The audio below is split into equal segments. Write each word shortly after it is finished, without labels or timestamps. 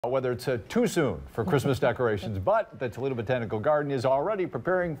Whether it's too soon for Christmas decorations, but the Toledo Botanical Garden is already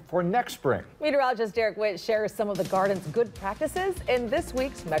preparing for next spring. Meteorologist Derek Witt shares some of the garden's good practices in this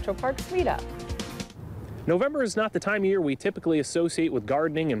week's Metroparks Meetup. November is not the time of year we typically associate with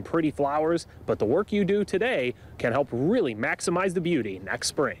gardening and pretty flowers, but the work you do today can help really maximize the beauty next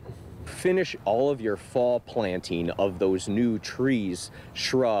spring. Finish all of your fall planting of those new trees,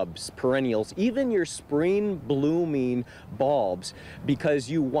 shrubs, perennials, even your spring blooming bulbs, because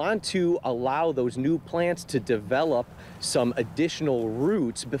you want to allow those new plants to develop some additional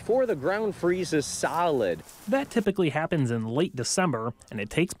roots before the ground freezes solid. That typically happens in late December, and it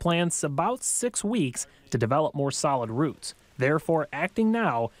takes plants about 6 weeks to develop more solid roots. Therefore, acting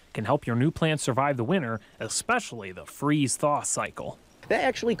now can help your new plants survive the winter, especially the freeze-thaw cycle. That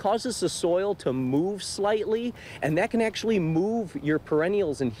actually causes the soil to move slightly, and that can actually move your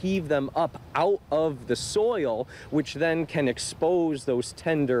perennials and heave them up out of the soil, which then can expose those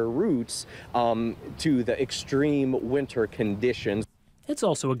tender roots to the extreme winter conditions. It's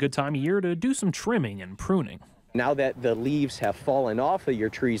also a good time of year to do some trimming and pruning. Now that the leaves have fallen off of your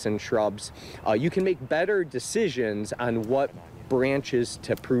trees and shrubs, you can make better decisions on what branches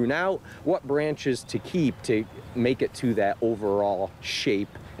to prune out, what branches to keep to make it to that overall shape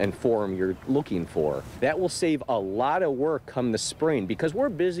and form you're looking for. That will save a lot of work come the spring because we're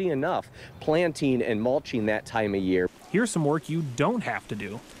busy enough planting and mulching that time of year. Here's some work you don't have to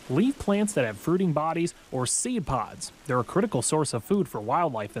do. Leave plants that have fruiting bodies or seed pods. They're a critical source of food for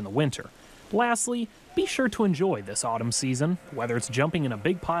wildlife in the winter. Lastly, be sure to enjoy this autumn season, whether it's jumping in a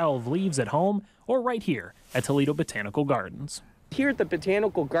big pile of leaves at home or right here at Toledo Botanical Gardens. Here at the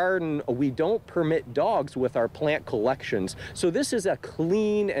Botanical Garden, we don't permit dogs with our plant collections. So this is a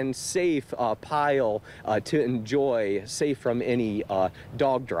clean and safe pile to enjoy, safe from any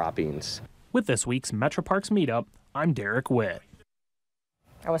dog droppings. With this week's Metroparks Meetup, I'm Derek Witt.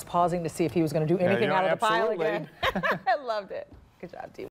 I was pausing to see if he was going to do anything out of the pile absolutely. again. I loved it. Good job, team.